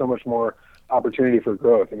there's just so much more opportunity for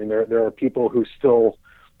growth. I mean, there are people who still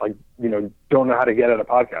like, don't know how to get at a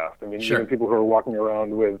podcast. I mean, Sure. even people who are walking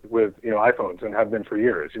around with iPhones and have been for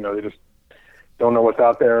years, they just don't know what's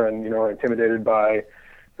out there, and are intimidated by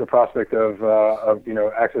the prospect of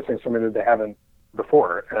accessing something that they haven't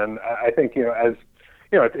before. And I think as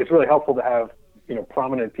it's really helpful to have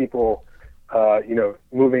prominent people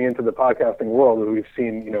moving into the podcasting world that we've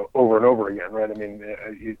seen over and over again, right? I mean,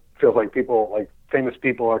 it feels like famous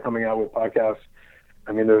people are coming out with podcasts.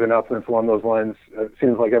 I mean, there's announcements along those lines. It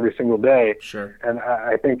seems like every single day. Sure. And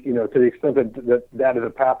I think to the extent that is a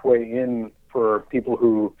pathway in for people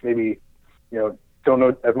who maybe don't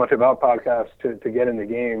know as much about podcasts to get in the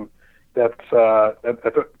game, that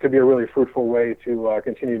could be a really fruitful way to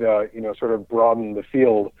continue to sort of broaden the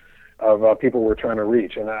field of people we're trying to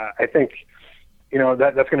reach. And I think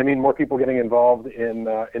that's going to mean more people getting involved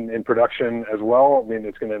in production as well. I mean,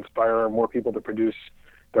 it's going to inspire more people to produce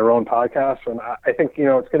their own podcasts, and I think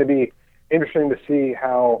it's going to be interesting to see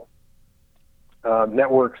how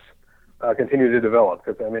networks continue to develop.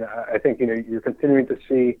 Because I mean, I think you're continuing to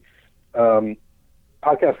see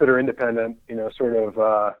podcasts that are independent, sort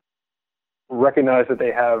of recognize that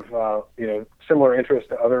they have similar interests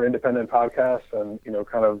to other independent podcasts, and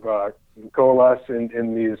kind of coalesce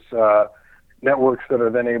in these networks that are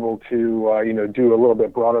then able to do a little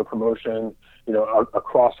bit broader promotion,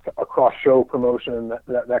 across show promotion,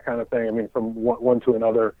 that kind of thing. I mean, from one to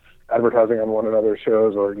another, advertising on one another's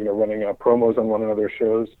shows, or running promos on one another's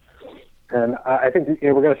shows. And I think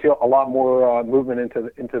we're going to see a lot more movement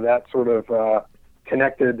into that sort of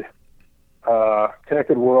connected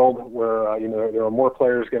world where there are more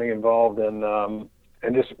players getting involved, and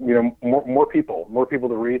just more people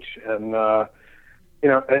to reach. And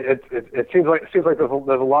it seems like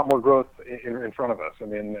there's a lot more growth in front of us. I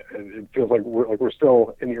mean, it feels like we're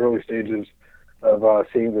still in the early stages of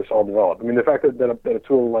seeing this all develop. I mean, the fact that a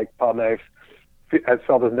tool like Podknife has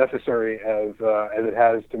felt as necessary as it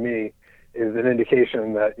has to me is an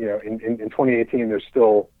indication that in 2018 there's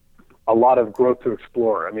still a lot of growth to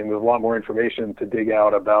explore. I mean, there's a lot more information to dig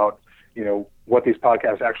out about what these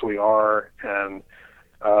podcasts actually are, and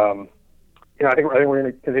I think we're going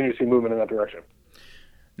to continue to see movement in that direction.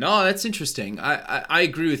 No, that's interesting. I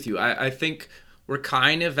agree with you. I think we're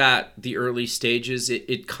kind of at the early stages.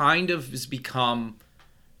 It kind of has become,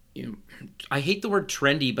 I hate the word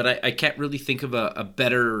trendy, but I can't really think of a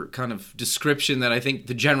better kind of description that I think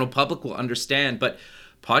the general public will understand. But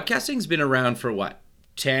podcasting's been around for what,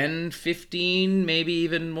 10, 15, maybe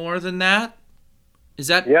even more than that? Is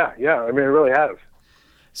that? Yeah. I mean, it really has.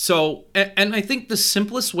 So, and I think the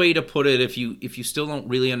simplest way to put it, if you still don't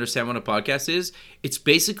really understand what a podcast is, it's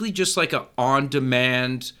basically just like an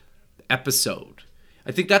on-demand episode.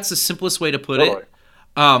 I think that's the simplest way to put it.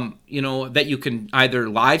 That you can either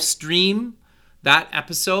live stream that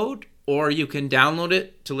episode, or you can download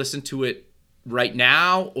it to listen to it right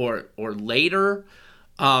now or later.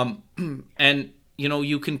 And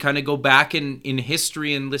you can kind of go back in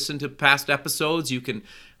history and listen to past episodes. You can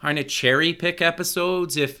kind of cherry pick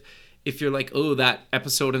episodes if you're like, oh, that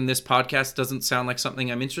episode in this podcast doesn't sound like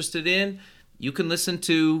something I'm interested in. You can listen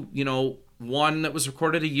to one that was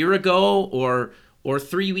recorded a year ago or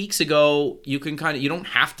 3 weeks ago. You can you don't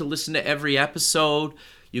have to listen to every episode.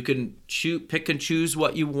 You can pick and choose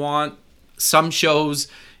what you want. Some shows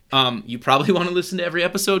you probably want to listen to every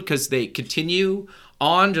episode because they continue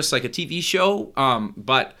on just like a TV show,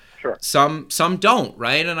 but sure. Some don't,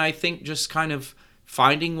 right? And I think just kind of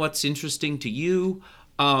finding what's interesting to you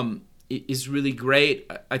is really great.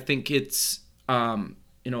 I think it's a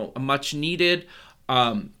much needed.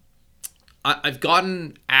 I've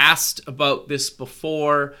gotten asked about this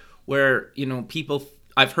before, where people,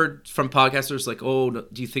 I've heard from podcasters like, oh,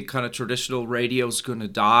 do you think kind of traditional radio is going to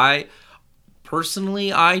die?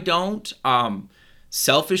 Personally, I don't.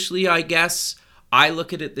 Selfishly, I guess I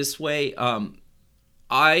look at it this way.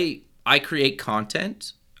 I create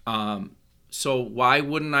content. So why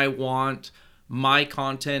wouldn't I want my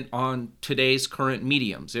content on today's current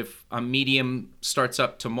mediums? If a medium starts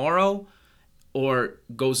up tomorrow or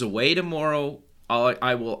goes away tomorrow,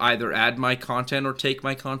 I will either add my content or take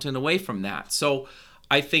my content away from that. So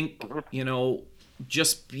I think,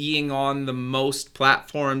 just being on the most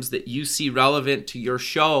platforms that you see relevant to your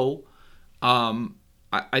show,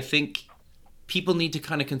 I think people need to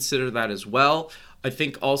kind of consider that as well. I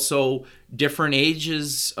think also different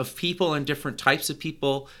ages of people and different types of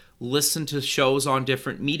people listen to shows on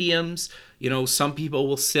different mediums. Some people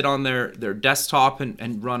will sit on their desktop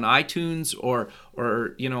and run iTunes or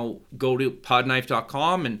go to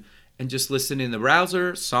podknife.com and just listen in the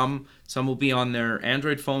browser. Some will be on their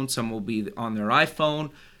Android phone, some will be on their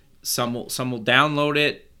iPhone, some will download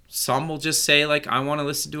it some will just say, like, I want to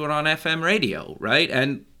listen to it on FM radio, right?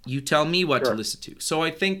 And you tell me what to listen to. So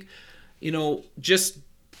I think, just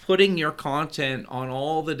putting your content on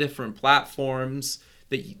all the different platforms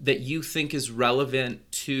that you think is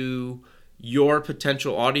relevant to your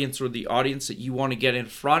potential audience or the audience that you want to get in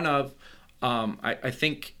front of, I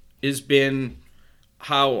think has been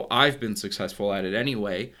how I've been successful at it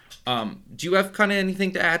anyway. Do you have kind of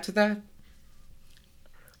anything to add to that?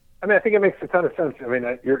 I mean, I think it makes a ton of sense. I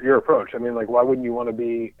mean, your approach. I mean, like, why wouldn't you want to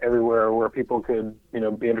be everywhere where people could,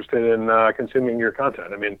 be interested in consuming your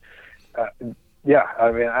content? I mean, yeah.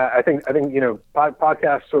 I mean, I think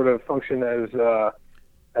podcasts sort of function as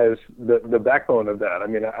the backbone of that. I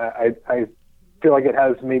mean, I feel like it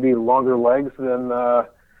has maybe longer legs than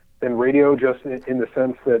radio, just in the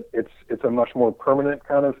sense that it's a much more permanent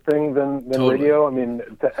kind of thing than totally. Radio. I mean,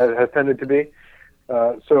 has tended to be.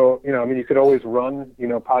 So, I mean, you could always run,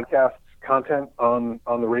 podcast content on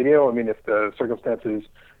the radio. I mean, if the circumstances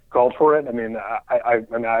called for it. I mean,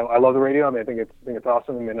 I love the radio. I mean, I think it's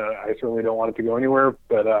awesome. I mean, I certainly don't want it to go anywhere,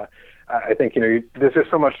 but I think, there's just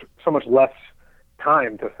so much less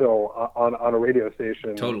time to fill on a radio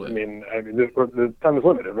station. Totally. I mean, the time is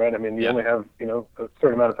limited, right? I mean, you only have, a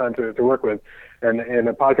certain amount of time to work with. And in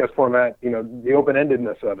a podcast format, the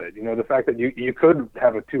open-endedness of it, the fact that you could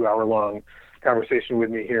have a 2-hour-long conversation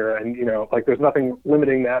with me here, and there's nothing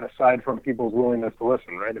limiting that aside from people's willingness to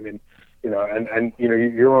listen, right? I mean, and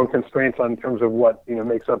your own constraints on terms of what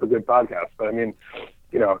makes up a good podcast. But I mean,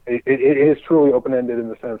 it is truly open-ended in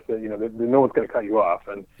the sense that no one's going to cut you off.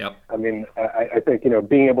 And I mean, I think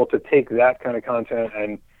being able to take that kind of content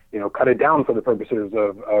and cut it down for the purposes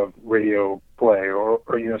of radio play or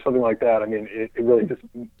something like that. I mean, it really just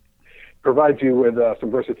provides you with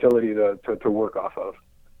some versatility to work off of.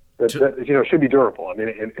 That should be durable. I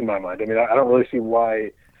mean, in my mind. I mean, I don't really see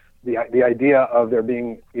why the idea of there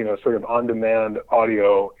being sort of on-demand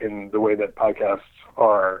audio in the way that podcasts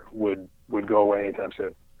are would go away anytime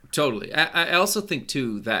soon. Totally. I also think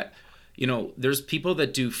too that there's people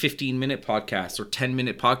that do 15-minute podcasts or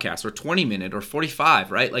 10-minute podcasts or 20-minute or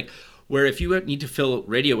 45, right? Like, where if you need to fill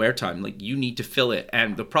radio airtime, like, you need to fill it.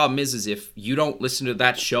 And the problem is if you don't listen to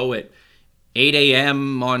that show at 8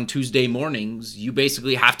 a.m. on Tuesday mornings, you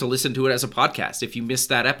basically have to listen to it as a podcast if you missed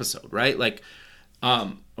that episode, right? Like,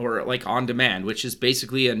 or like on demand, which is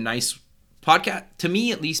basically a nice podcast. To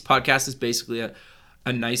me, at least, podcast is basically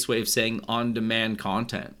a nice way of saying on-demand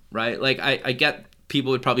content, right? Like, I get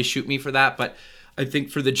people would probably shoot me for that, but I think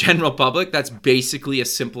for the general public, that's basically a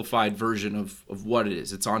simplified version of what it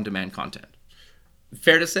is. It's on-demand content.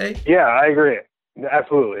 Fair to say? Yeah, I agree.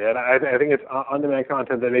 Absolutely, and I think it's on-demand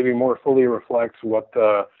content that maybe more fully reflects what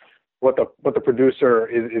the producer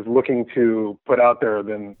is looking to put out there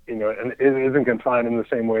than and it isn't confined in the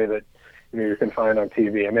same way that you're confined on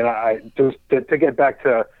TV. I mean, I just to get back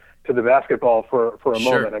to the basketball for a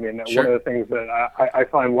moment. I mean, one of the things that I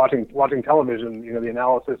find watching television, the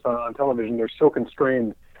analysis on television, they're so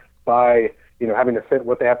constrained by having to fit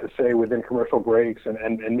what they have to say within commercial breaks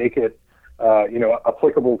and make it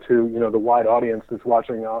applicable to, the wide audience that's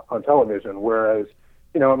watching on television. Whereas,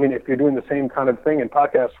 I mean, if you're doing the same kind of thing in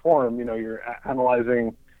podcast form, you're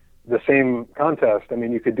analyzing the same contest. I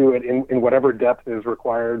mean, you could do it in whatever depth is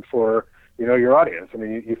required for, your audience. I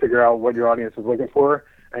mean, you figure out what your audience is looking for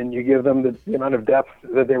and you give them the amount of depth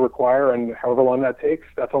that they require, and however long that takes,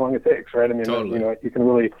 that's how long it takes, right? I mean, totally. You can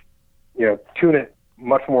really, tune it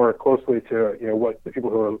much more closely to, what the people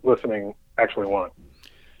who are listening actually want.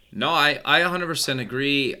 No, I 100%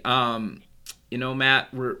 agree.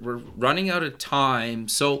 Matt, we're running out of time,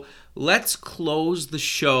 so let's close the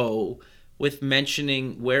show with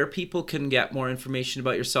mentioning where people can get more information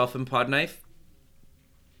about yourself and Podknife.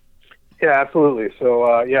 Yeah, absolutely.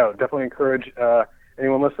 So, definitely encourage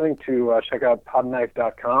anyone listening to check out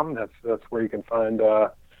podknife.com. That's where you can find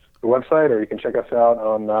the website, or you can check us out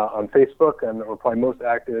on Facebook, and we're probably most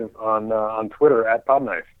active on Twitter at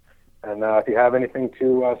Podknife. And if you have anything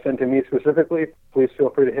to send to me specifically, please feel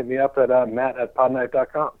free to hit me up at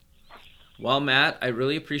matt@podknife.com. Well, Matt, I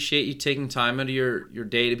really appreciate you taking time out of your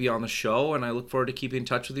day to be on the show, and I look forward to keeping in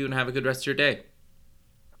touch with you, and have a good rest of your day.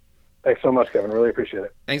 Thanks so much, Kevin. Really appreciate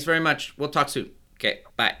it. Thanks very much. We'll talk soon. Okay,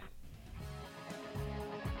 bye.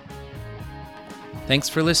 Thanks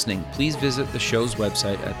for listening. Please visit the show's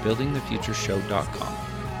website at buildingthefutureshow.com.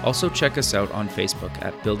 Also check us out on Facebook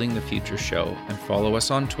at Building the Future Show, and follow us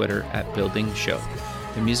on Twitter at Building Show.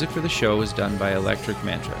 The music for the show is done by Electric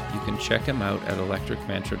Mantra. You can check him out at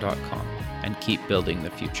electricmantra.com, and keep building the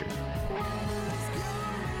future.